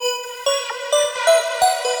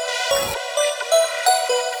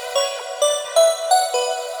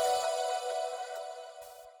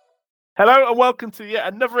Hello and welcome to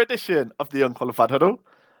yet another edition of the Unqualified Huddle.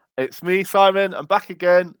 It's me, Simon. I'm back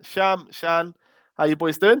again. Sham, Shan, how you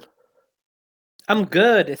boys doing? I'm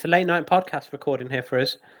good. It's a late night podcast recording here for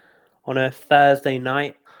us on a Thursday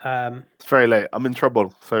night. It's very late. I'm in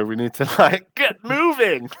trouble, so we need to get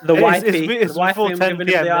moving. The It's wifey, before 10 giving him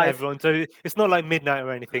p.m. the eyes. everyone, so it's not like midnight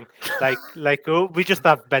or anything. We just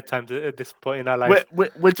have bedtime at this point in our life.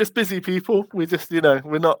 We're just busy people. We just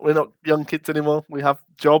we're not young kids anymore. We have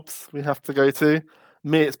jobs we have to go to.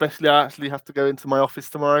 Me especially, I actually have to go into my office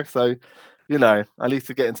tomorrow, so I need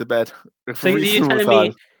to get into bed. So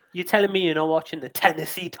you're telling me you're not watching the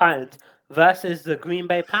Tennessee Titans versus the Green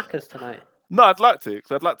Bay Packers tonight? No, I'd like to,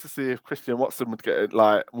 because I'd like to see if Christian Watson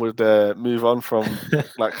would move on from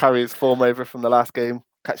carry his form over from the last game,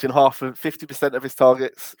 catching 50% of his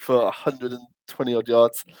targets for 120 odd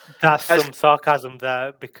yards. That's some sarcasm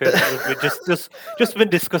there, because we've just been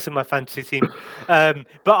discussing my fantasy team. But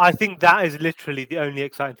I think that is literally the only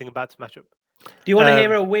exciting thing about this matchup. Do you want to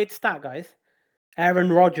hear a weird stat, guys?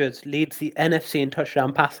 Aaron Rodgers leads the NFC in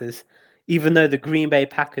touchdown passes, even though the Green Bay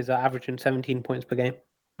Packers are averaging 17 points per game.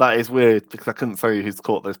 That is weird, because I couldn't tell you who's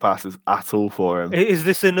caught those passes at all for him. Is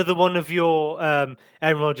this another one of your Aaron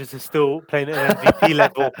Rodgers is still playing at an MVP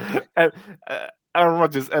level? Aaron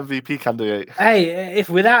Rodgers MVP candidate. Hey, if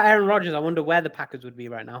without Aaron Rodgers, I wonder where the Packers would be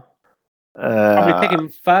right now. Probably picking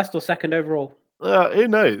first or second overall. Who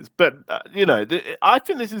knows? But I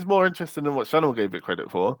think this is more interesting than what Shannon gave it credit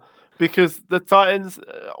for, because the Titans,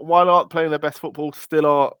 while not playing their best football, still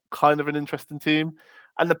are kind of an interesting team.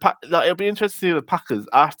 And it'll be interesting to see the Packers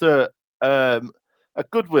after a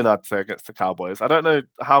good win, I'd say, against the Cowboys. I don't know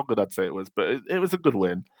how good I'd say it was, but it was a good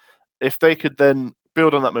win. If they could then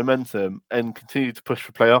build on that momentum and continue to push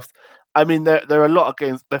for playoffs. I mean, there are a lot of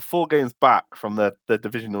games. They're 4 games back from the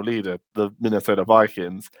divisional leader, the Minnesota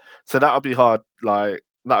Vikings. So that'll be hard.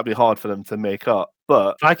 That'll be hard for them to make up.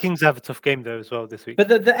 But Vikings have a tough game though as well this week. But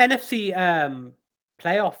the NFC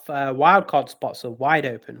playoff wildcard spots are wide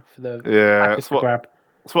open for the Packers to grab.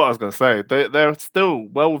 That's what I was going to say. They're still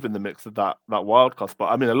well within the mix of that wildcard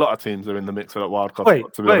spot. I mean, a lot of teams are in the mix for that wildcard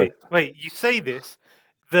spot. To be honest. Wait! You say this?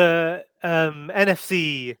 The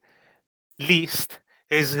NFC least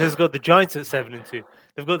has got the Giants at 7-2.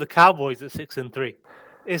 They've got the Cowboys at 6-3.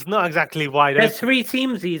 It's not exactly wide open. There's 3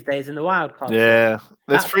 teams these days in the wildcard. Yeah,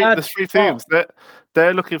 there's three teams.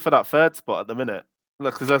 They're looking for that third spot at the minute.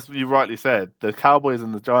 Look, because as you rightly said, the Cowboys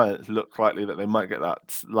and the Giants look likely that they might get that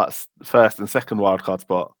first and second wildcard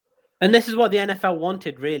spot. And this is what the NFL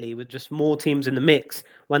wanted, really, with just more teams in the mix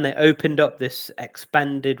when they opened up this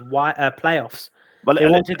expanded playoffs. Well, they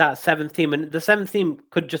wanted that 7th team, and the 7th team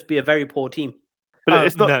could just be a very poor team. But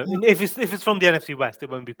it's not. No, if it's from the NFC West, it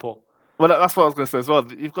won't be poor. Well, that's what I was going to say as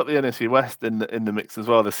well. You've got the NFC West in the mix as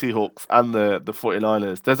well, the Seahawks and the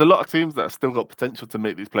 49ers. There's a lot of teams that have still got potential to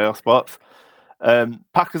make these playoff spots.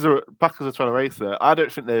 Packers are trying to race there. I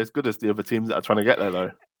don't think they're as good as the other teams that are trying to get there, though.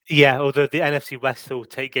 Yeah, although the NFC West will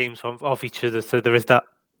take games off each other, so there is that.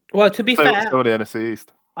 Well, to be fair, so the NFC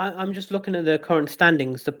East. I'm just looking at the current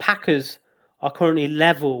standings. The Packers are currently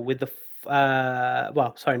level with the.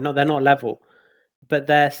 They're not level, but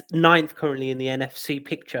they're 9th currently in the NFC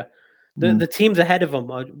picture. The teams ahead of them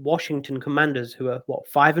are Washington Commanders, who are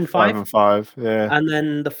 5-5? 5-5, yeah. And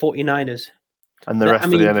then the 49ers. And the rest of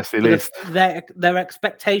the NFC East. Their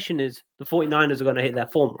expectation is the 49ers are going to hit their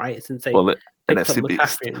form, right? Since they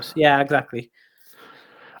NFC East. Yeah, exactly.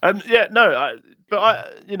 Coming back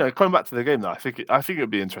to the game though, I think it would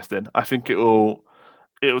be interesting. I think it will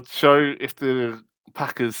show if the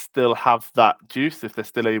Packers still have that juice, if they're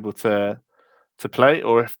still able to play,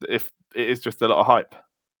 or if it is just a lot of hype.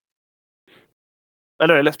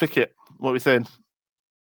 Anyway, let's pick it. What are we saying?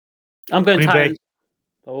 I'm going Green Titans. Bay.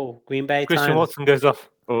 Oh, Green Bay. Christian Watson goes off.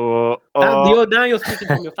 Now you're speaking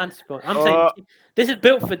from your fantasy point. I'm saying this is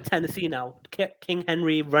built for Tennessee now. King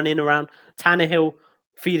Henry running around, Tannehill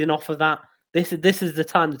feeding off of that. This is the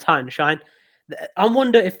time to shine. I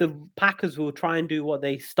wonder if the Packers will try and do what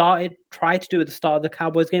they try to do at the start of the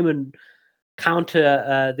Cowboys game and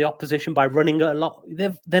counter the opposition by running a lot.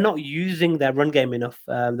 They're not using their run game enough.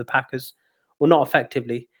 The Packers, well, not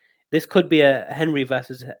effectively. This could be a Henry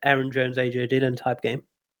versus Aaron Jones, AJ Dillon type game.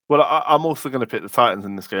 Well, I'm also going to pick the Titans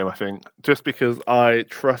in this game, I think, just because I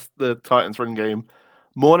trust the Titans run game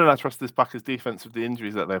more than I trust this Packers defense with the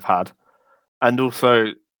injuries that they've had. And also,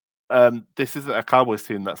 this isn't a Cowboys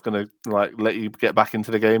team that's going to let you get back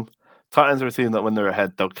into the game. Titans are a team that when they're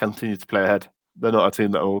ahead, they'll continue to play ahead. They're not a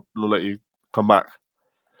team that will let you come back.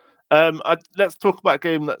 Let's talk about a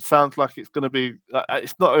game that sounds like it's going to be.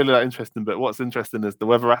 It's not only that interesting, but what's interesting is the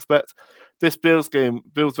weather aspect. This Bills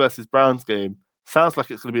versus Browns game Sounds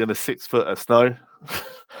like it's going to be in a 6 foot of snow.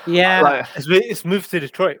 Yeah, it's moved to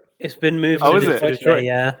Detroit. it's been moved. Oh, to is it? Detroit,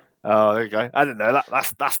 yeah. Oh, there you go. I didn't know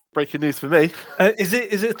that. That's breaking news for me. Is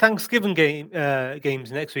it Thanksgiving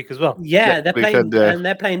games next week as well? Yeah, they're weekend, playing and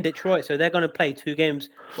they're playing Detroit, so they're going to play 2 games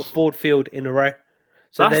at Ford Field in a row.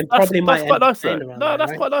 So that's, they probably might quite nice though. end around No, there,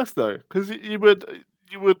 that's right? quite nice though, because you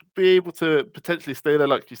would be able to potentially stay there,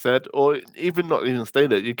 like you said, or even not even stay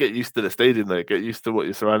there. You get used to the stadium though. Get used to what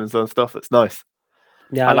your surroundings are and stuff. It's nice.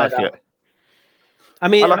 Yeah, I like that. it. I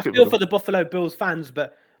mean, like I it feel with for the Buffalo Bills fans,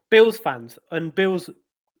 but Bills fans and Bills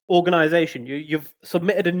organization, you've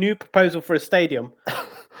submitted a new proposal for a stadium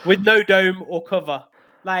with no dome or cover.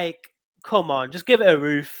 Like, come on, just give it a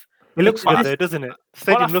roof. It looks good though, doesn't it? The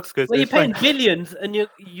stadium looks good. Well, so you're it's paying fine. billions, and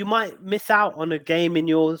you might miss out on a game in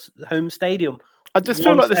your home stadium. I just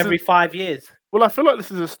feel like this every 5 years. Well, I feel like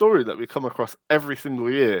this is a story that we come across every single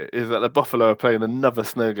year. Is that the Buffalo are playing another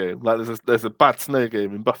snow game? Like there's a bad snow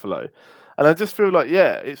game in Buffalo, and I just feel like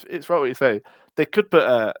it's right what you say. They could put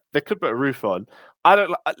a roof on. I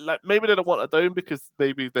don't like maybe they don't want a dome because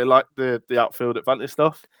maybe they like the outfield advantage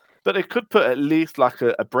stuff. But they could put at least like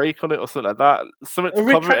a break on it or something like that. Something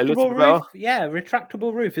to cover it a little bit better. Yeah,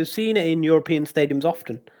 retractable roof. You've seen it in European stadiums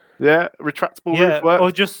often. Yeah, retractable roof works.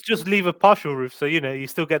 Or just leave a partial roof, so you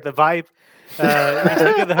still get the vibe. You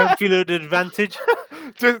still get the home field advantage.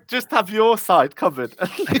 just have your side covered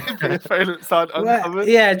and leave the opponent's side uncovered.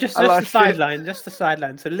 Yeah, just the sideline, just the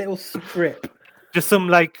sideline. It's a little strip. Just some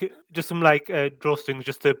drawstrings,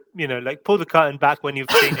 just to like pull the curtain back when you've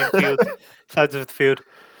changing sides of the field.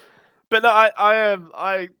 But no,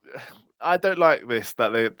 I don't like this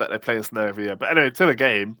that they play in snow every year. But anyway, to the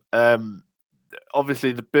game.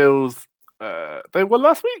 Obviously, the Bills they won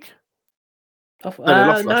last week. No,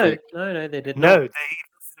 they did not. No, they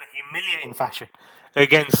lost in a humiliating fashion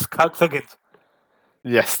against Huggins.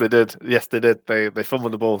 Yes, they did. They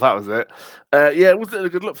fumbled the ball. That was it. It wasn't a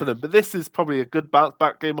good look for them. But this is probably a good bounce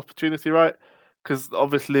back game opportunity, right? Because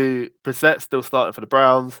obviously, Brissett's still starting for the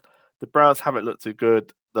Browns. The Browns haven't looked too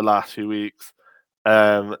good the last few weeks.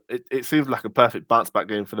 It seems like a perfect bounce back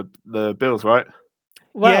game for the Bills, right?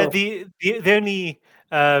 Well, the only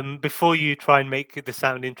before you try and make this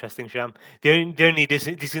sound interesting, Sham, the only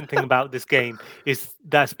decent thing about this game is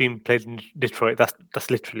that's being played in Detroit. That's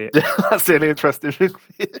literally it. That's really interesting.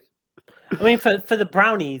 I mean, for the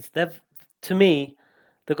Brownies, they've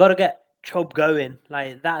got to get Chubb going.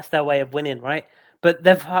 Like that's their way of winning, right? But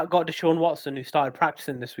they've got Deshaun Watson who started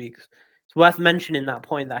practicing this week. It's worth mentioning that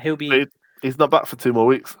point that he'll be. He's not back for 2 more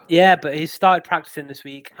weeks. Yeah, but he's started practicing this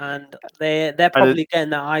week, and they're probably getting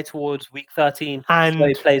their eye towards week 13. And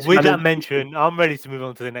with that mention, I'm ready to move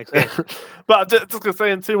on to the next game. But I'm just going to say,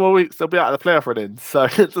 in 2 more weeks, they'll be out of the playoff running, so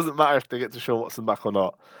it doesn't matter if they get Deshaun Watson back or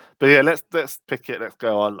not. But yeah, let's pick it. Let's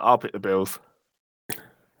go on. I'll pick the Bills.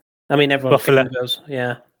 I mean, everyone's picking the Bills.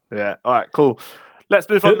 Yeah. Yeah. All right. Cool. Let's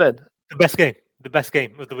move on then. The best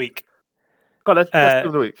game of the week. Go on then. Best game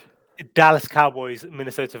of the week. Dallas Cowboys,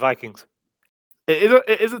 Minnesota Vikings.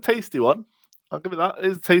 It is a tasty one. I'll give it that. It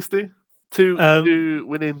is tasty. Two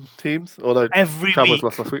winning teams, although every Cowboys week.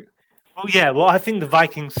 lost last week. Oh yeah, well I think the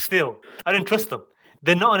Vikings still. I don't trust them.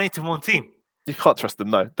 They're not an 8-1 team. You can't trust them,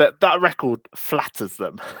 no. That record flatters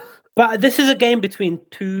them. But this is a game between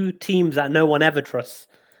 2 teams that no one ever trusts.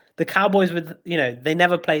 The Cowboys, they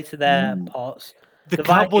never play to their parts. The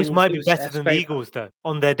Cowboys Vikings might be better than the Eagles though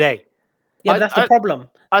on their day. Yeah, that's the problem.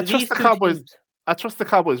 I trust the Cowboys. Teams. I trust the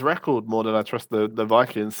Cowboys' record more than I trust the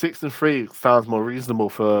Vikings. 6-3 sounds more reasonable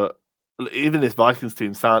for even this Vikings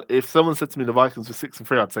team. If someone said to me the Vikings were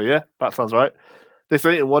 6-3, I'd say yeah, that sounds right. This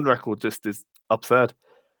 8-1 record just is absurd.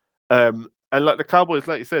 And like the Cowboys,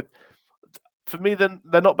 like you said, for me, then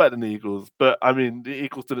they're not better than the Eagles. But I mean, the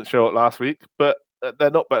Eagles didn't show up last week, but they're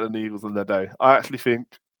not better than the Eagles on their day. I actually think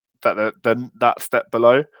that they're that step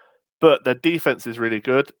below. But their defense is really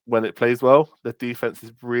good when it plays well. Their defense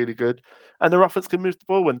is really good. And their offense can move the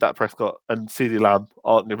ball when Dak Prescott and CeeDee Lamb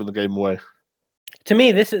aren't giving the game away. To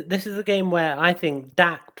me, this is a game where I think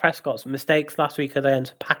Dak Prescott's mistakes last week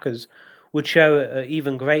against Packers would show at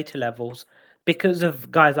even greater levels because of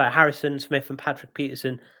guys like Harrison Smith and Patrick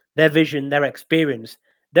Peterson, their vision, their experience.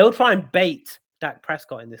 They'll try and bait Dak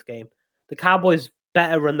Prescott in this game. The Cowboys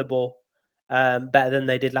better run the ball. Better than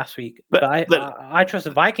they did last week. But I trust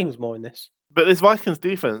the Vikings more in this. But this Vikings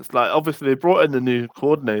defense, like obviously they brought in a new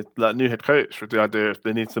coordinator, like new head coach with the idea if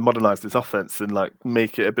they need to modernize this offense and like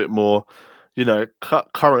make it a bit more,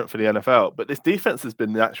 current for the NFL. But this defense has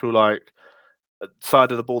been the actual like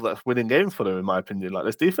side of the ball that's winning games for them, in my opinion. Like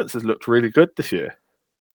this defense has looked really good this year.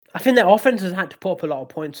 I think their offense has had to put up a lot of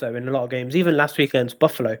points though in a lot of games, even last week against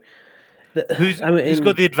Buffalo. Who's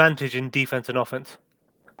got the advantage in defense and offense?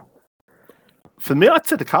 For me, I'd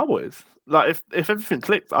say the Cowboys. Like if everything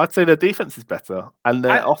clicked, I'd say their defense is better and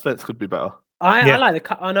their offense could be better. I like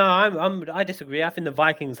the. Oh no, I disagree. I think the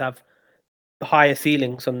Vikings have higher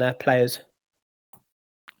ceilings on their players.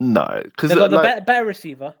 No, because they've got the better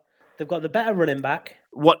receiver. They've got the better running back.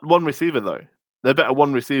 What one receiver though? They're better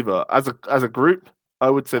one receiver as a group. I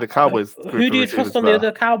would say the Cowboys. Who do you trust on the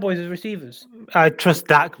other Cowboys as receivers? I trust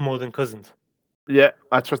Dak more than Cousins. Yeah,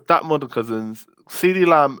 I trust Dak more than Cousins. CeeDee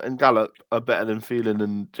Lamb and Gallup are better than Thielen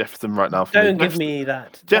and Jefferson right now. Don't give me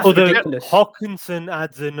that. Although Hawkinson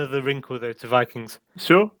adds another wrinkle though to Vikings.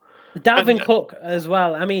 Sure. Dalvin Cook as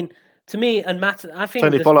well. I mean, to me and Matt, I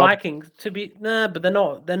think the Vikings but they're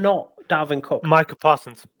not Dalvin Cook. Micah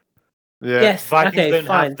Parsons. Yeah. Yes. Vikings don't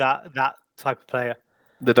have that type of player.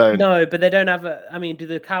 They don't. No, but they don't have do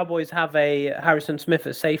the Cowboys have a Harrison Smith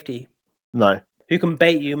at safety? No. Who can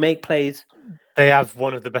bait you, make plays? They have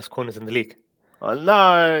one of the best corners in the league.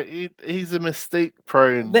 No, he's a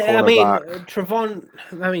mistake-prone cornerback.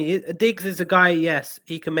 Diggs is a guy, yes,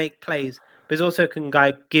 he can make plays, but he's also can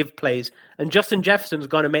give plays. And Justin Jefferson's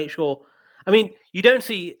going to make sure. You don't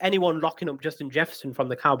see anyone locking up Justin Jefferson from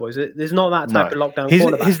the Cowboys. There's not that type of lockdown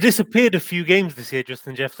quarterback. He's disappeared a few games this year,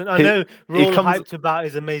 Justin Jefferson. I know we're all hyped about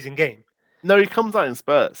his amazing game. No, he comes out in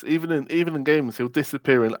spurts. Even in games, he'll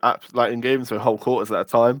disappear in games for whole quarters at a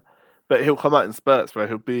time. But he'll come out in spurts where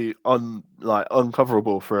he'll be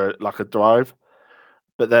uncoverable for a drive.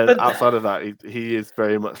 But then outside of that, he is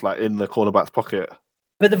very much in the cornerback's pocket.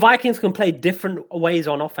 But the Vikings can play different ways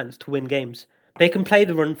on offense to win games. They can play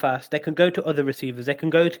the run first. They can go to other receivers. They can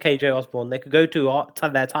go to KJ Osborne. They could go to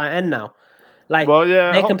their tight end now. They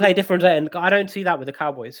can play different. And I don't see that with the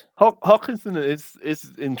Cowboys. Hawkinson is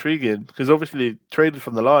intriguing because obviously traded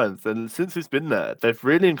from the Lions, and since he's been there, they've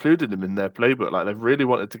really included him in their playbook. They've really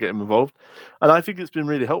wanted to get him involved, and I think it's been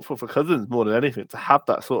really helpful for Cousins more than anything to have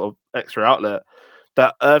that sort of extra outlet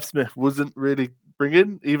that Irv Smith wasn't really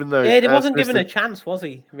bringing. Even though he wasn't given a chance, was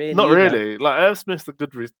he? Really? Not really. Irv Smith's a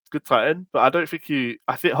good tight end, but I don't think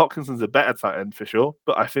I think Hawkinson's a better tight end for sure.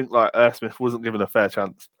 But I think Irv Smith wasn't given a fair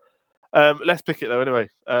chance. Let's pick it though. Anyway,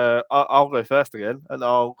 I'll go first again, and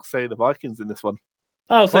I'll say the Vikings in this one.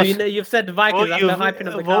 Oh, so you've said the Vikings after hyping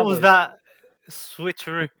up the Cowboys. What was that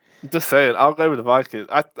switcheroo? Just saying, I'll go with the Vikings.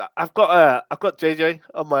 I've got JJ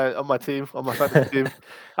on my team, on my fantasy team.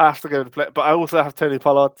 I have to go with the play, but I also have Tony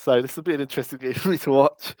Pollard, so this will be an interesting game for me to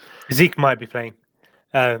watch. Zeke might be playing.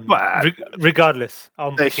 Regardless,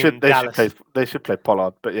 they should play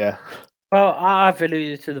Pollard, but yeah. Well, I've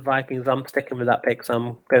alluded to the Vikings. I'm sticking with that pick, so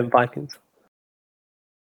I'm going Vikings.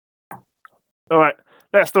 All right,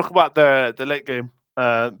 let's talk about the late game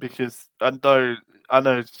because I know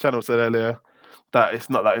Channel said earlier that it's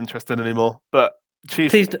not that interesting anymore. But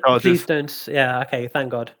Chiefs, please don't. Yeah, okay, thank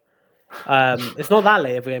God. It's not that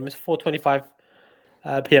late of a game. It's 4:25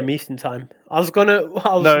 p.m. Eastern time. I was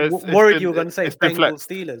worried you were going to say Bengals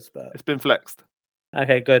Steelers, but it's been flexed.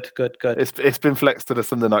 Okay, good. It's been flexed to the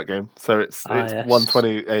Sunday night game, so it's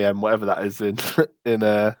 1:20 a.m. whatever that is in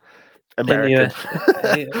America.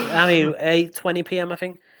 8:20 p.m. I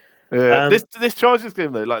think. Yeah, this Chargers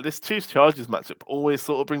game though, this Chiefs Chargers matchup always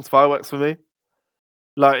sort of brings fireworks for me.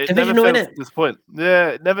 It never fails to disappoint. Yeah,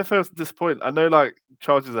 it never fails to disappoint. I know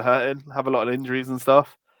Chargers are hurting, have a lot of injuries and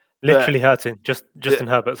stuff. Literally hurting. Justin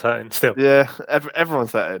Herbert's hurting still. Yeah,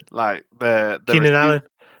 everyone's hurting. Keenan Allen.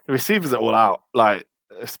 The receivers are all out.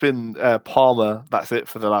 It's been Palmer. That's it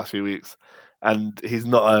for the last few weeks, and he's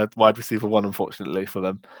not a wide receiver one, unfortunately for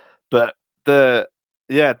them. But this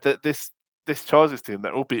Chargers team,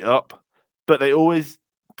 they're all beat up, but they always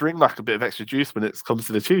bring a bit of extra juice when it comes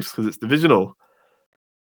to the Chiefs because it's divisional.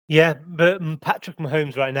 Yeah, but Patrick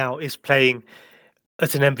Mahomes right now is playing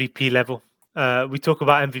at an MVP level. We talk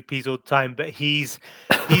about MVPs all the time, but he's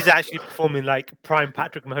actually performing like prime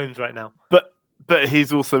Patrick Mahomes right now. But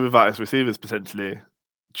he's also without his receivers potentially.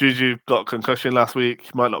 Juju got a concussion last week. He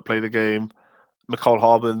might not play the game. McCall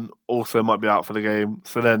Harbin also might be out for the game.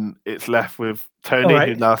 So then it's left with Tony,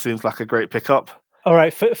 who now seems like a great pickup. All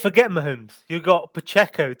right, forget Mahomes. You got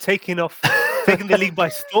Pacheco taking the league by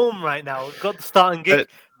storm right now. Got the starting gig.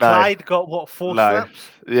 Clyde got 4 snaps?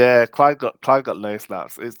 Yeah, Clyde got no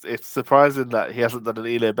snaps. It's surprising that he hasn't done an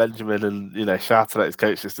Eli Benjamin and shouted at his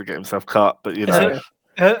coaches to get himself cut. But he got snaps.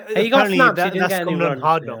 He didn't get any on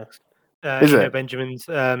Hard Knocks. Benjamin's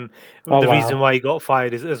the reason why he got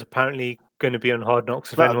fired is apparently going to be on Hard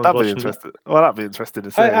Knocks. That'd be interesting. Well, that'd be interesting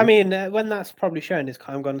to see. When that's probably shown, it's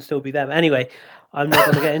kind of going to still be there. But anyway, I'm not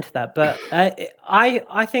going to get into that. But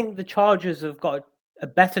I think the Chargers have got a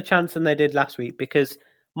better chance than they did last week because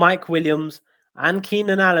Mike Williams and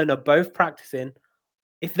Keenan Allen are both practicing,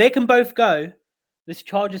 if they can both go, this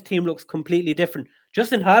Chargers team looks completely different.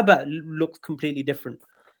 Justin Herbert looks completely different.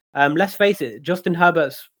 Let's face it, Justin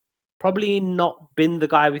Herbert's probably not been the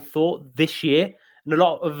guy we thought this year, and a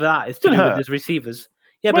lot of that is to do with his receivers.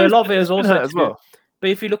 Yeah, but a lot of it is also as well. But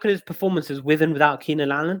if you look at his performances with and without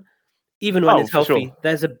Keenan Allen, even when he's healthy,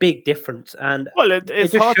 there's a big difference. And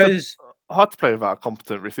it's hard to play without a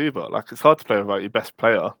competent receiver. Like, it's hard to play without your best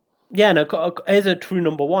player. Yeah, no, is a true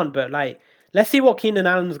number one. But like, let's see what Keenan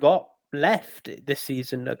Allen's got left this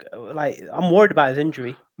season. Like, I'm worried about his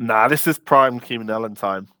injury. Nah, this is prime Keenan Allen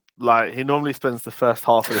time. Like, he normally spends the first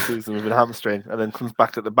half of the season with a hamstring and then comes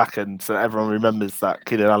back at the back end, so everyone remembers that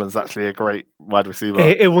Keenan Allen's actually a great wide receiver.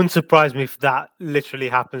 It wouldn't surprise me if that literally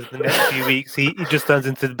happens in the next few weeks. He just turns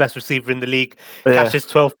into the best receiver in the league, catches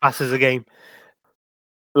 12 passes a game.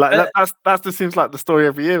 Like, that just seems like the story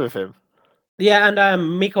every year with him. Yeah, and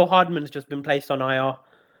Mecole Hardman's just been placed on IR,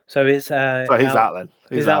 so it's so he's out then.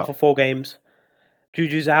 He's out for 4 games.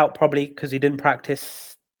 Juju's out probably because he didn't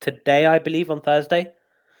practice today, I believe, on Thursday.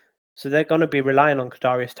 So they're going to be relying on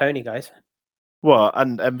Kadarius Toney, guys. What?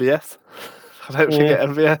 And MVS? I don't forget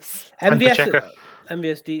MVS.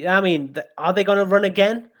 MVSD. I mean, are they going to run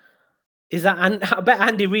again? Is that? And I bet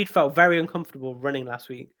Andy Reid felt very uncomfortable running last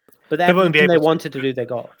week. But everything they wanted to do, they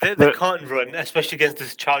got. They can't run, especially against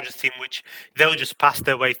this Chargers team, which they'll just pass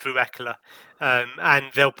their way through Eckler, and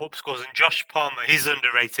they'll put up scores. And Josh Palmer, he's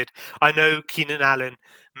underrated. I know Keenan Allen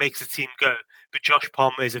makes the team go, but Josh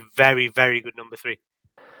Palmer is a very, very good number 3.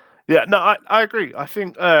 Yeah, no, I agree. I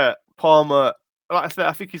think Palmer, like I said,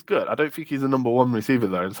 I think he's good. I don't think he's a number 1 receiver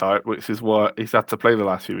though inside, which is what he's had to play the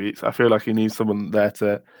last few weeks. I feel like he needs someone there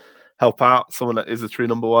to help out, someone that is a true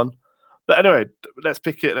number 1. But anyway, let's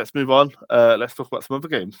pick it. Let's move on. Let's talk about some other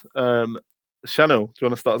games. Shannon, do you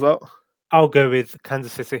want to start us out? I'll go with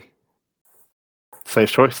Kansas City. Safe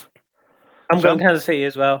choice. I'm going Kansas City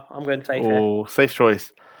as well. I'm going safe here. Oh, safe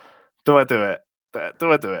choice. Do I do it?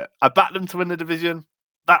 I backed them to win the division.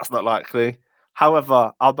 That's not likely.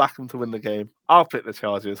 However, I'll back them to win the game. I'll pick the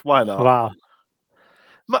Chargers. Why not? Wow.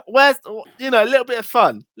 Where's, a little bit of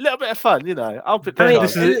fun. I'll pick the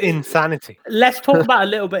Chargers. This is insanity. Let's talk about a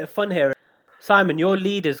little bit of fun here. Simon, your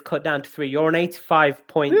lead is cut down to 3. You're on 85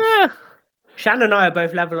 points. Yeah. Shannon and I are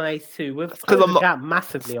both level on 82. We've closed the gap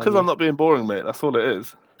massively. Because I'm not being boring, mate. That's all it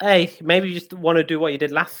is. Hey, maybe you just want to do what you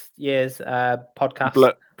did last year's podcast. Blow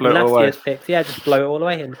it all away. Year's picks. Yeah, just blow it all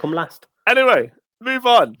away and come last. Anyway, move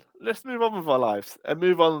on. Let's move on with our lives and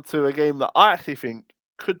move on to a game that I actually think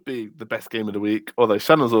could be the best game of the week. Although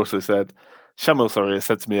Shannon's also said, has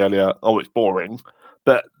said to me earlier, oh, it's boring.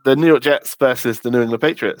 But the New York Jets versus the New England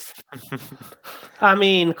Patriots. I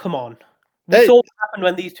mean, come on. We saw what happened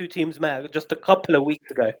when these two teams met just a couple of weeks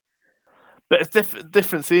ago. But it's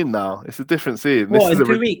different scene now. It's a different scene. What, in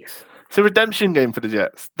 2 weeks? It's a redemption game for the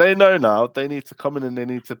Jets. They know now they need to come in and they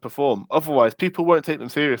need to perform. Otherwise, people won't take them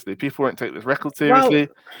seriously. People won't take this record seriously.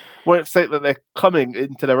 Won't take that they're coming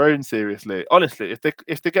into their own seriously. Honestly, if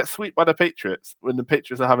they get swept by the Patriots when the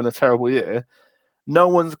Patriots are having a terrible year, no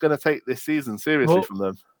one's going to take this season seriously from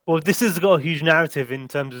them. Well, this has got a huge narrative in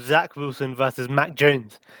terms of Zach Wilson versus Mac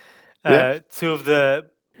Jones, 2 of the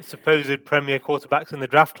supposed premier quarterbacks in the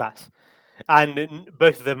draft class. And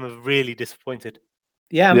both of them have really disappointed.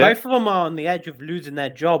 Yeah, and both of them are on the edge of losing their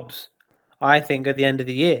jobs, I think, at the end of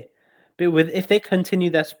the year. But if they continue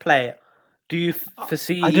this play, do you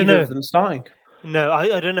foresee either of them starting? No,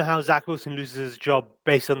 I don't know how Zach Wilson loses his job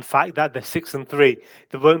based on the fact that they're 6-3.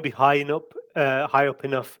 They won't be high up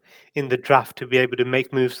enough in the draft to be able to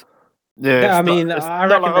make moves. Yeah, I mean, it's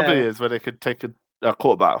not like other years where they could take a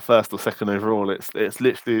quarterback first or second overall. It's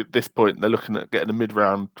literally at this point they're looking at getting a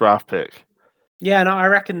mid-round draft pick. Yeah, no, I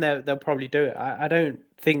reckon they'll probably do it. I don't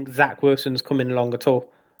think Zach Wilson's coming along at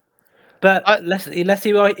all. But let's see.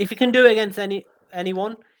 If you can do it against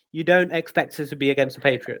anyone, you don't expect it to be against the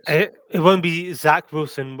Patriots. It won't be Zach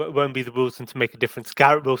Wilson. It won't be the Wilson to make a difference.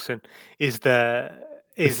 Garrett Wilson is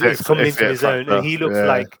coming into his own, and he looks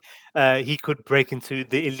like he could break into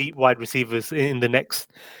the elite wide receivers in the next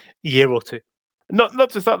year or 2.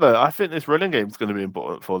 Not just that though. I think this running game is going to be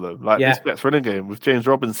important for them. This Jets running game with James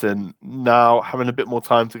Robinson now having a bit more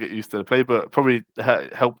time to get used to the playbook probably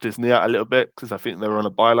helped his knee out a little bit because I think they were on a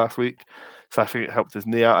bye last week, so I think it helped his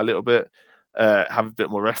knee out a little bit. Have a bit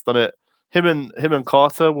more rest on it. Him and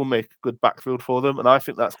Carter will make a good backfield for them, and I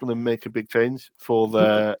think that's going to make a big change for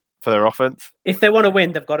their offense. If they want to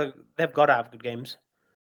win, they've got to have good games.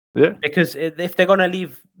 Yeah, because if they're going to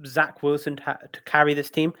leave Zach Wilson to carry this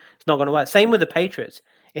team, it's not going to work. Same with the Patriots.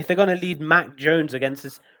 If they're going to lead Mac Jones against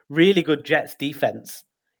this really good Jets defense,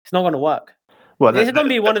 it's not going to work. Well, this is going to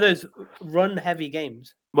be one of those run-heavy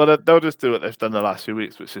games. Well, they'll just do what they've done the last few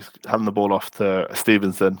weeks, which is hand the ball off to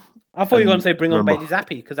Stevenson. I thought you were going to say bring on Bailey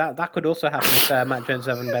Zappi, because that could also happen if Matt Jones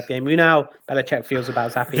has a bad game. You know how Belichick feels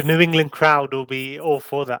about Zappi. The New England crowd will be all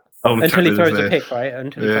for that. Until he throws a pick, right?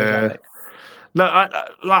 Until he throws a pick. No,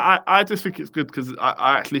 I just think it's good because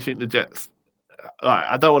I actually think the Jets.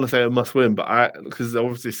 I don't want to say a must win, but because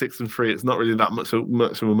obviously 6-3, it's not really that much of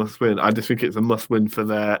a must win. I just think it's a must win for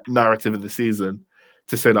their narrative of the season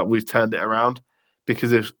to say that we've turned it around.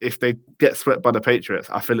 Because if they get swept by the Patriots,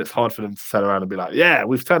 I feel it's hard for them to turn around and be like, "Yeah,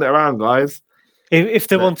 we've turned it around, guys." If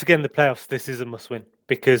they want to get in the playoffs, this is a must win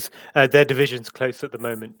because their division's close at the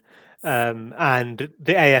moment, and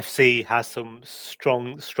the AFC has some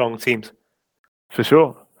strong teams. For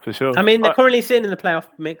sure. I mean, they're currently sitting in the playoff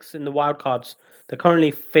mix in the wild cards. They're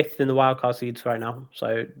currently 5th in the wild card seeds right now.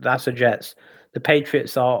 So that's the Jets. The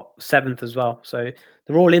Patriots are 7th as well. So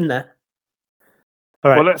they're all in there.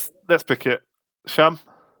 All right. Well, let's pick it. Sham?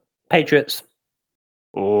 Patriots.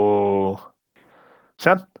 Oh.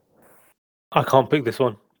 Sham? I can't pick this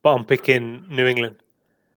one, but I'm picking New England.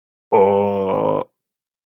 Oh.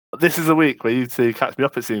 This is a week where you two catch me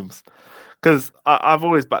up, it seems. Because I've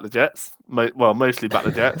always backed the Jets. Mostly backed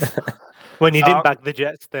the Jets. When you didn't back the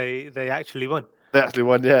Jets, they actually won. They actually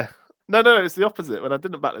won, yeah. No, it's the opposite. When I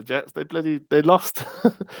didn't back the Jets, they lost.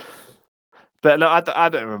 But no, I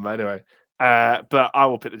don't remember anyway. But I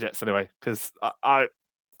will pick the Jets anyway because I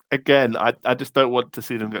just don't want to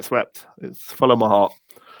see them get swept. It's follow my heart,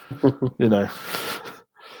 you know.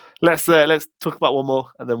 Let's talk about one more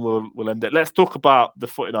and then we'll end it. Let's talk about the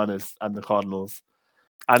 49ers and the Cardinals.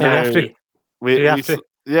 I know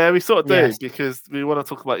we sort of do because we want to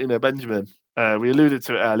talk about Benjamin. We alluded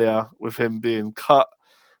to it earlier with him being cut.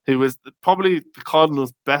 He was probably the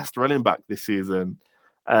Cardinals' best running back this season.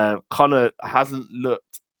 Connor hasn't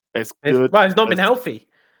looked as good. Well, he's not been healthy.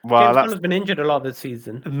 Well, James Conner's been injured a lot this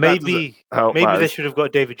season. Maybe they should have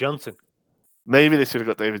got David Johnson. Maybe they should have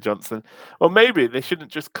got David Johnson. Or maybe they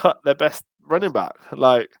shouldn't just cut their best running back.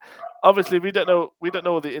 Like, obviously, we don't know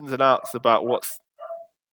all the ins and outs about what's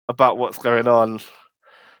going on.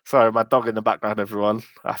 Sorry, my dog in the background, everyone.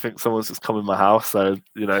 I think someone's just come in my house, so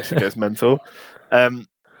she goes mental. I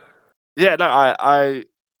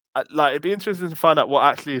it'd be interesting to find out what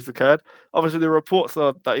actually has occurred. Obviously, the reports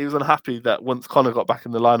are that he was unhappy that once Connor got back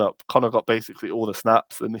in the lineup, Connor got basically all the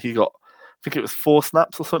snaps, and he got, I think it was 4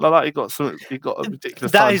 snaps or something like that. He got a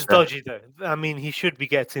ridiculous. That is dodgy, though. I mean, he should be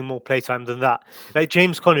getting more playtime than that. Like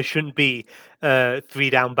James Conner shouldn't be 3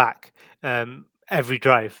 down back every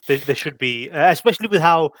drive. There should be, especially with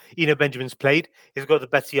how Benjamin's played. He's got the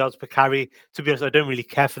better yards per carry. To be honest, I don't really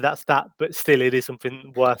care for that stat, but still, it is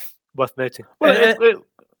something worth noting. Well,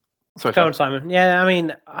 Sorry, go on, Simon. Yeah, I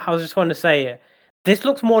mean, I was just going to say, this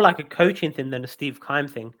looks more like a coaching thing than a Steve Keim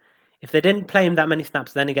thing. If they didn't play him that many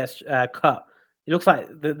snaps, then he gets cut. It looks like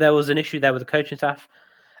there was an issue there with the coaching staff.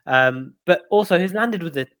 But also, he's landed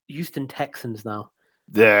with the Houston Texans now.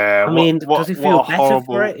 Yeah. I mean, does he feel better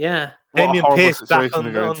for it? Yeah. Damian Pierce back on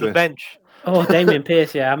the bench. Oh, Damian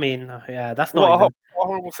Pierce, yeah. I mean, yeah, that's not what a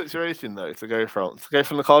horrible situation though to go from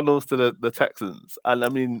the Cardinals to the Texans. And I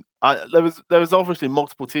mean, there was obviously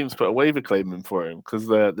multiple teams put a waiver claim in for him because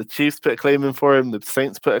the Chiefs put a claim in for him, the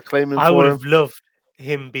Saints put a claim in for him. I would have loved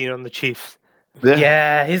him being on the Chiefs.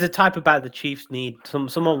 Yeah, he's a type of bat the Chiefs need.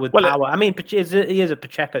 Someone with power. I mean, he is a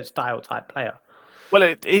Pacheco style type player. Well,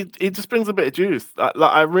 it just brings a bit of juice.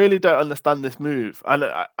 I really don't understand this move. And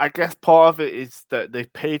I guess part of it is that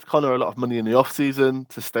they've paid Connor a lot of money in the offseason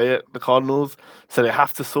to stay at the Cardinals. So they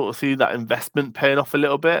have to sort of see that investment paying off a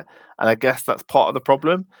little bit. And I guess that's part of the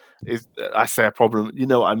problem. I say a problem, you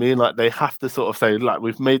know what I mean? Like they have to sort of say, like,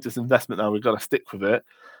 we've made this investment now, we've got to stick with it.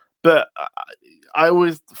 But I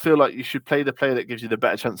always feel like you should play the player that gives you the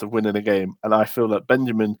better chance of winning a game. And I feel that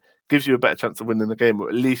Benjamin gives you a better chance of winning the game, or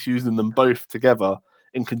at least using them both together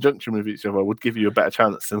in conjunction with each other would give you a better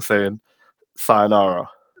chance than saying sayonara.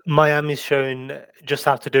 Miami's shown just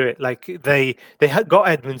how to do it. Like they got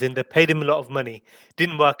Edmonds in, they paid him a lot of money,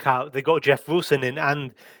 didn't work out. They got Jeff Wilson in,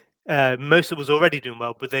 and Mosa was already doing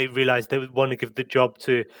well, but they realized they would want to give the job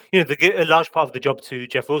to, a large part of the job to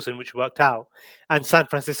Jeff Wilson, which worked out. And San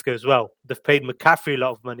Francisco as well. They've paid McCaffrey a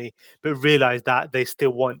lot of money, but realized that they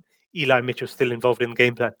still want Eli Mitchell still involved in the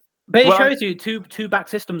game plan. But it shows you two back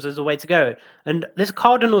systems as a way to go. And this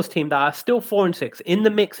Cardinals team that are still 4-6 in the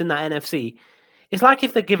mix in that NFC, it's like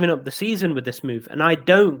if they're giving up the season with this move. And I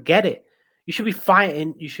don't get it. You should be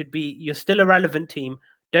fighting. You're still a relevant team.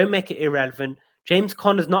 Don't make it irrelevant. James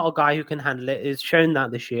Conner's not a guy who can handle it. He's shown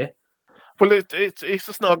that this year. Well, it's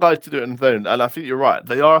just not a guy to do it on his own, and I think you're right.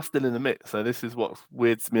 They are still in the mix, so this is what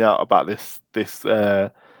weirds me out about this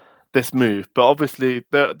move. But obviously,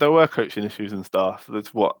 there were coaching issues and stuff.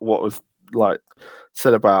 That's what was like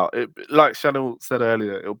said about it. Like Shannon said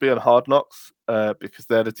earlier, it'll be on Hard Knocks because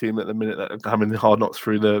they're the team at the minute that are having the Hard Knocks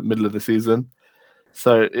through the middle of the season.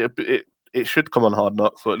 So it should come on Hard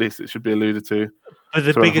Knocks, or at least it should be alluded to. But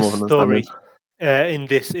the biggest story in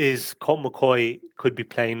this is Colt McCoy could be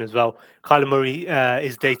playing as well. Kyler Murray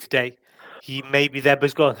is day to day. He may be there, but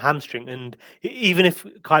he's got a hamstring, and even if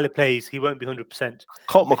Kyler plays, he won't be 100%.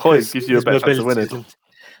 Colt McCoy gives you a better chance of winning.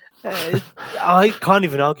 I can't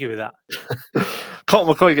even argue with that. Colt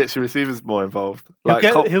McCoy gets your receivers more involved.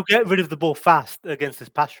 He'll get rid of the ball fast against this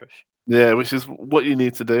pass rush. Yeah, which is what you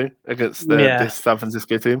need to do against this San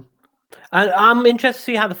Francisco team. And I'm interested to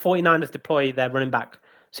see how the 49ers deploy their running back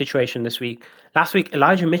situation this week. Last week,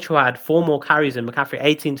 Elijah Mitchell had 4 more carries than McCaffrey,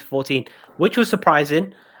 18-14, which was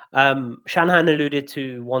surprising. Shanahan alluded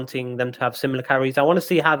to wanting them to have similar carries. I want to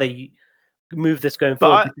see how they move this going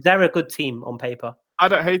forward. Because they're a good team on paper. I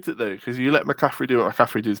don't hate it though, because you let McCaffrey do what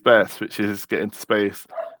McCaffrey does best, which is get into space.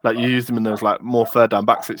 Like you use him in those like more third down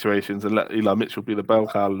back situations, and let Eli Mitchell be the bell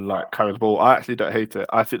cow and like carry the ball. I actually don't hate it.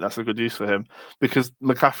 I think that's a good use for him because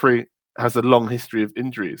McCaffrey has a long history of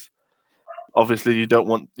injuries. Obviously, you don't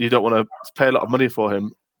want to pay a lot of money for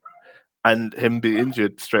him and him be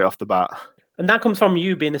injured straight off the bat. And that comes from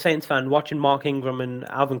you being a Saints fan, watching Mark Ingram and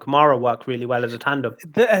Alvin Kamara work really well as a tandem.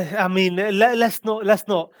 I mean, let's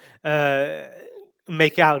not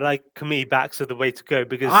make it out like committee backs are the way to go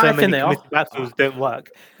because so many committee backfields don't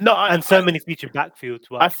work. And so many featured backfields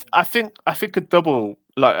work. I think a double,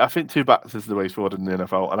 like I think 2 backs is the way forward in the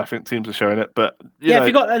NFL, and I think teams are showing it. But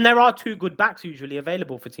and there are 2 good backs usually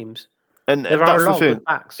available for teams. And there are a lot of good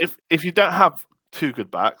backs. If you don't have 2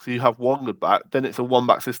 good backs, you have 1 good back, then it's a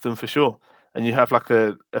 1-back system for sure. And you have like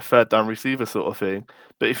a third down receiver sort of thing.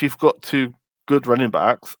 But if you've got 2 good running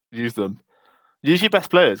backs, use them. Use your best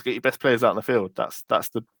players. Get your best players out on the field. That's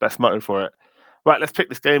the best motto for it. Right, let's pick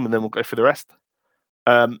this game and then we'll go through the rest.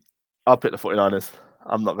 I'll pick the 49ers.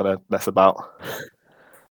 I'm not going to mess about.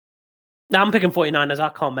 No, I'm picking 49ers. I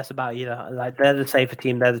can't mess about either. Like they're the safer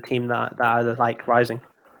team. They're the team that are like rising.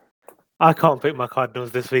 I can't pick my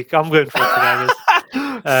Cardinals this week. I'm going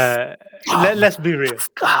 49ers. Let's be real.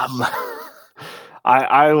 Scum.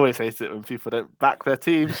 I always hate it when people don't back their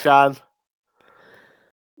team, Shan.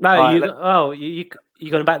 No, you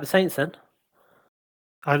going to back the Saints then?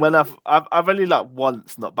 When I've only like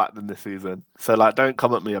once not backed them this season, so like don't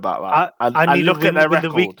come at me about that. I need look at their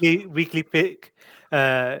record. The weekly pick,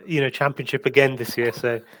 championship again this year.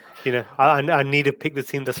 So I need to pick the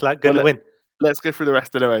team that's like going to win. Let's go through the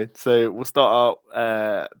rest anyway. So we'll start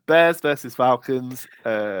out Bears versus Falcons.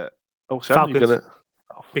 Falcons.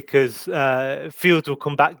 Because Fields will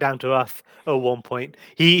come back down to earth at one point.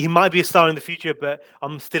 He might be a star in the future, but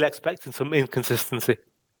I'm still expecting some inconsistency.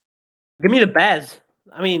 Give me the Bears.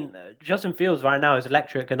 I mean, Justin Fields right now is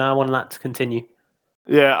electric, and I want that to continue.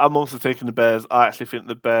 Yeah, I'm also taking the Bears. I actually think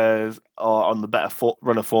the Bears are on the better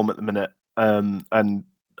run of form at the minute, and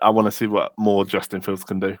I want to see what more Justin Fields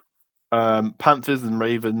can do. Panthers and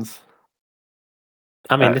Ravens.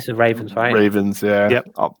 I mean, this is Ravens, right? Ravens, yeah. Yep.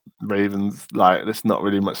 Ravens, like, there's not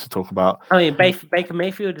really much to talk about. I mean, Baker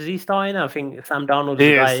Mayfield, is he starting? I think Sam Darnold is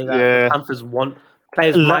the guy that Panthers want.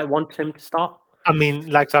 Players might want him to start. I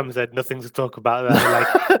mean, like Sam said, nothing to talk about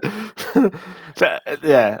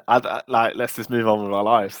there. Let's just move on with our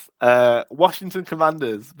lives. Washington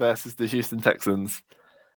Commanders versus the Houston Texans.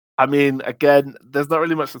 I mean, again, there's not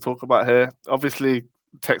really much to talk about here. Obviously,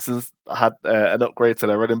 Texans had an upgrade to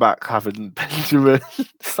their running back, having Benjamin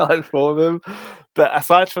signed for them. But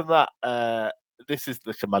aside from that, this is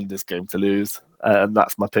the Commanders' game to lose, and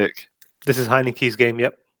that's my pick. This is Heineke's game,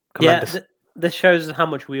 yep. Commanders. Yeah, this shows how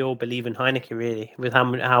much we all believe in Heineke, really, with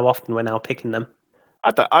how often we're now picking them.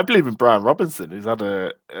 I believe in Brian Robinson, who's had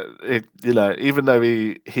even though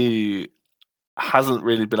he hasn't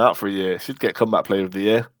really been out for a year, should get comeback player of the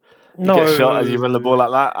year. You get shot and you run the ball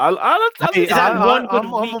like that. I'm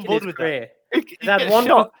on board with that. He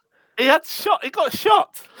got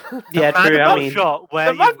shot. Yeah, true. I mean, shot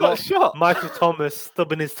where you've got shot. Michael Thomas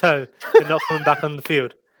stubbing his toe and not coming back on the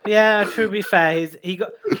field. Yeah, to be fair,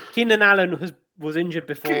 Keenan Allen was injured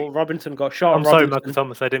before Robinson got shot. I'm sorry, Michael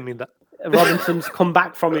Thomas. I didn't mean that. Robinson's come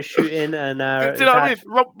back from his shooting, and do you know what I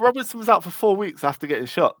mean? Robinson was out for 4 weeks after getting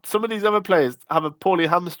shot. Some of these other players have a poorly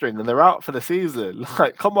hamstring and they're out for the season.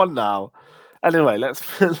 Like, come on now. Anyway, let's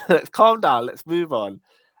calm down. Let's move on.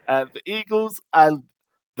 The Eagles and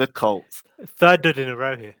the Colts. Third dud in a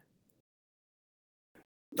row here.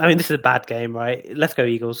 I mean, this is a bad game, right? Let's go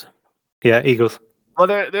Eagles. Yeah, Eagles. Well,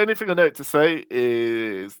 the only thing I note to say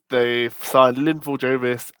is they've signed Linval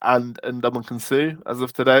Jovis and Ndamukong Suh as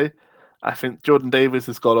of today. I think Jordan Davis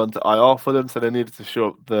has gone on to IR for them, so they needed to shore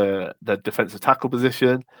up the defensive tackle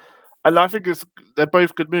position. And I think they're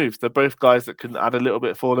both good moves. They're both guys that can add a little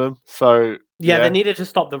bit for them. So they needed to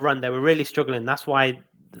stop the run. They were really struggling. That's why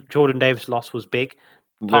Jordan Davis' loss was big,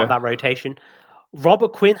 part of that rotation.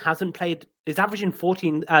 Robert Quinn hasn't played. He's averaging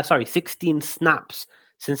 16 snaps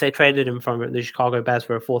since they traded him from the Chicago Bears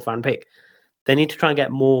for a 4th-round pick. They need to try and get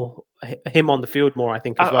him on the field more, I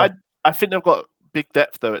think, as well. I think they've got big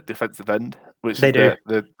depth, though, at defensive end, which is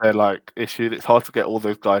their like issue. It's hard to get all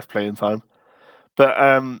those guys playing time. But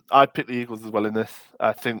I'd pick the Eagles as well in this.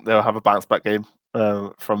 I think they'll have a bounce-back game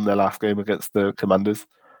from their last game against the Commanders.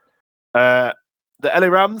 The LA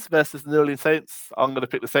Rams versus the New Orleans Saints. I'm going to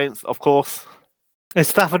pick the Saints, of course. Is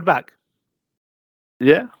Stafford back?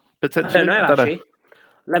 Yeah, potentially. I don't know, actually.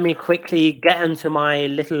 Let me quickly get into my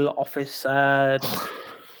little office. Do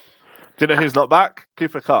you know who's not back?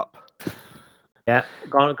 Cooper Kupp. Yeah,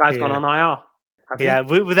 gone on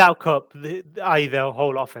IR. Without Kupp, their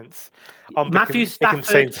whole offense. Matthew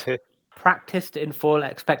Stafford practiced in full,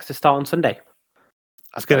 expects to start on Sunday.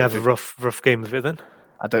 That's going to have a rough game of it then.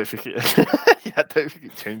 I don't think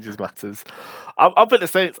it changes matters. I'll pick the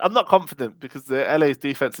Saints. I'm not confident because the LA's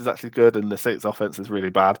defense is actually good and the Saints' offense is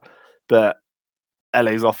really bad. But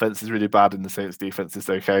LA's offense is really bad and the Saints' defense is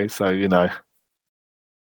okay. So,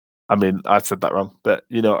 I mean, I said that wrong, but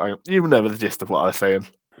you know the gist of what I was saying.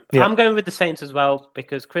 Yeah. I'm going with the Saints as well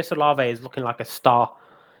because Chris Olave is looking like a star.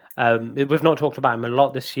 We've not talked about him a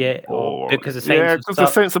lot this year because the Saints. The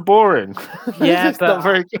Saints are boring. Yeah, it's not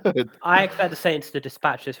very good. I expect the Saints to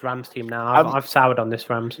dispatch this Rams team now. I've soured on this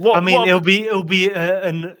Rams. It'll be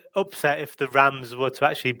an upset if the Rams were to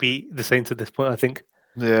actually beat the Saints at this point. I think.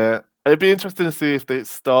 Yeah, it'd be interesting to see if they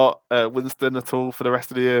start Winston at all for the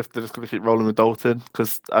rest of the year. If they're just going to keep rolling with Dalton,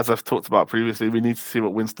 because as I've talked about previously, we need to see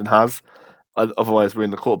what Winston has. Otherwise, we're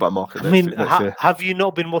in the quarterback market. Next year. Have you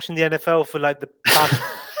not been watching the NFL for like the past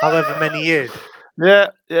however many years? Yeah,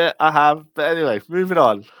 I have. But anyway, moving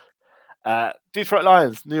on. Detroit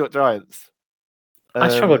Lions, New York Giants. I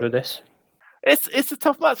struggled with this. It's a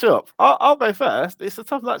tough matchup. I'll go first. It's a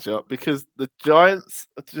tough matchup because the Giants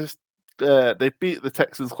are just they beat the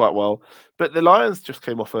Texans quite well, but the Lions just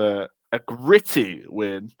came off a gritty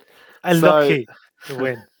win. Lucky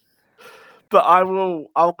win. But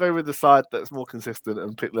I'll go with the side that's more consistent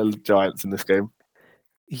and pick the Giants in this game.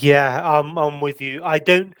 Yeah, I'm with you. I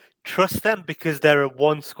don't trust them because they're a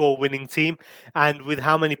one-score winning team, and with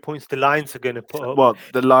how many points the Lions are going to put up. Well,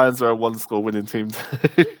 the Lions are a one-score winning team.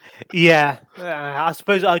 Yeah, I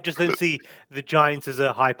suppose I just don't see the Giants as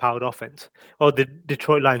a high-powered offense, or the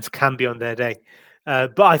Detroit Lions can be on their day.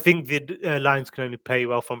 But I think the Lions can only play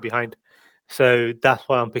well from behind, so that's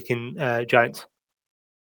why I'm picking Giants.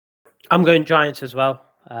 I'm going Giants as well.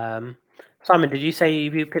 Simon, did you say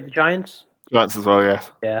you picked the Giants? Giants as well,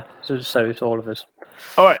 yes. Yeah, so it's all of us.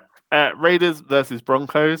 All right, Raiders versus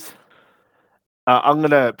Broncos. I'm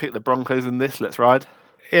going to pick the Broncos in this. Let's ride.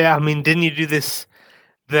 Yeah, I mean, didn't you do this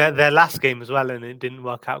their last game as well, and it didn't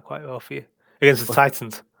work out quite well for you against the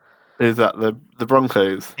Titans? Is that the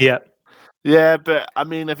Broncos? Yeah. Yeah, but I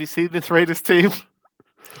mean, have you seen this Raiders team?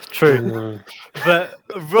 True. But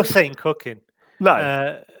Russ ain't cooking.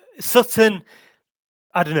 No. Sutton,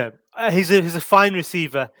 I don't know. He's a fine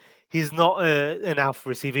receiver. He's not an alpha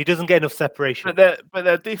receiver. He doesn't get enough separation. But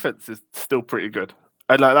their defense is still pretty good,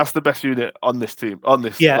 and that's the best unit on this team on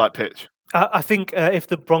this pitch. I think if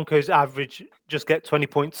the Broncos average just get 20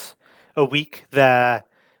 points a week, they're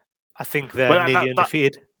nearly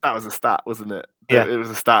undefeated. That was a stat, wasn't it? Yeah, it was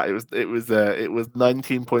a stat. It was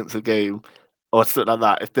 19 points a game or something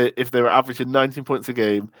like that. If they were averaging 19 points a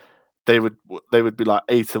game, they would be like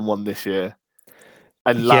 8-1 this year.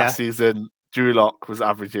 And last season, Drew Lock was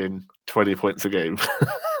averaging 20 points a game.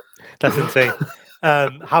 That's insane.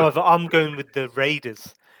 However, I'm going with the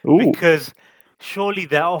Raiders because surely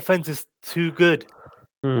their offense is too good.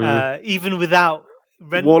 Even without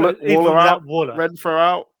Waller, Renfro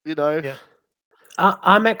out, Yeah.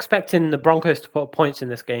 I'm expecting the Broncos to put points in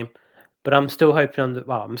this game, but I'm still hoping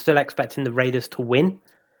I'm still expecting the Raiders to win.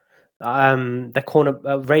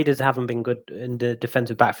 The Raiders haven't been good in the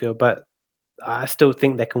defensive backfield, but I still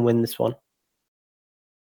think they can win this one.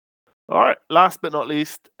 All right. Last but not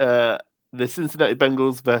least, the Cincinnati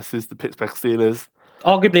Bengals versus the Pittsburgh Steelers.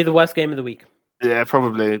 Arguably the worst game of the week. Yeah,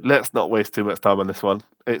 probably. Let's not waste too much time on this one.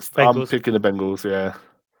 I'm picking the Bengals. Yeah.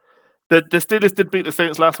 The Steelers did beat the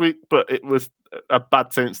Saints last week, but it was a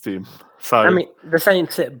bad Saints team. So I mean, the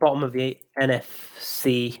Saints sit bottom of the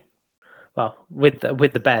NFC. Well, with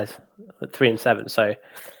the Bears, at 3-7. So,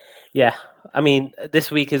 yeah, I mean,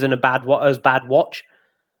 this week isn't a bad watch.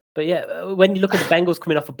 But yeah, when you look at the Bengals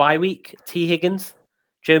coming off a bye week, T. Higgins,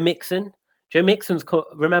 Joe Mixon. Joe Mixon's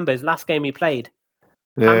remember his last game he played.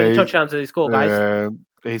 How many touchdowns did he score, guys?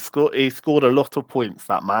 He scored a lot of points,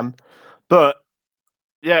 that man. But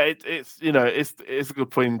yeah, it's a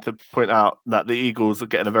good point to point out that the Eagles are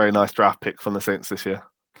getting a very nice draft pick from the Saints this year.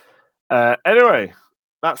 Anyway,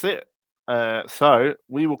 that's it. So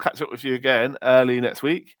we will catch up with you again early next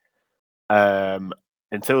week.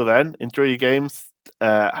 Until then, enjoy your games.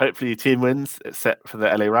 Hopefully your team wins, except for the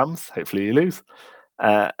LA Rams. Hopefully you lose.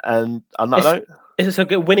 And on that note, it's a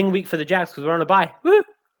good winning week for the Jags because we're on a bye. Woo!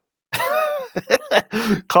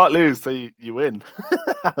 Can't lose, so you win.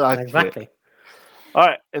 Exactly. All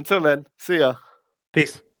right. Until then, see ya.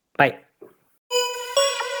 Peace. Bye.